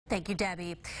Thank you,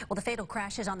 Debbie. Well, the fatal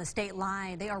crashes on the state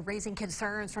line, they are raising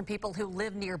concerns from people who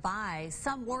live nearby.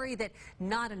 Some worry that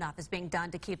not enough is being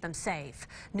done to keep them safe.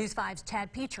 News 5's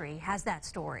Chad Petrie has that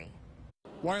story.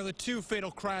 While the two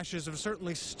fatal crashes have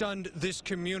certainly stunned this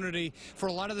community, for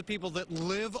a lot of the people that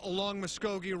live along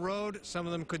Muscogee Road, some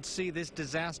of them could see this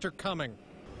disaster coming.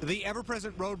 The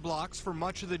ever-present roadblocks for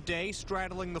much of the day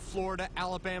straddling the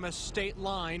Florida-Alabama state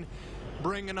line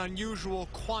bring an unusual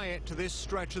quiet to this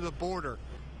stretch of the border.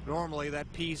 Normally,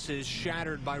 that peace is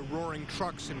shattered by roaring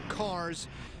trucks and cars.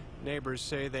 Neighbors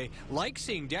say they like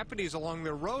seeing deputies along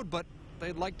their road, but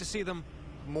they'd like to see them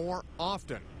more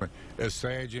often. It's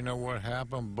sad, you know what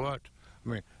happened, but I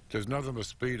mean, there's nothing but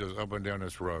speeders up and down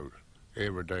this road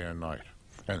every day and night,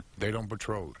 and they don't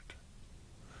patrol it.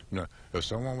 You know, if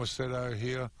someone would sit out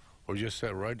here or just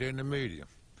sit right there in the median,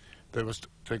 they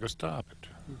could stop it.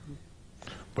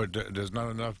 But there's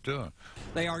not enough done.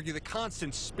 They argue the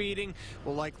constant speeding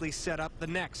will likely set up the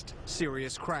next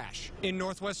serious crash. In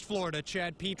Northwest Florida,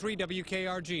 Chad Petrie,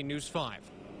 WKRG News 5.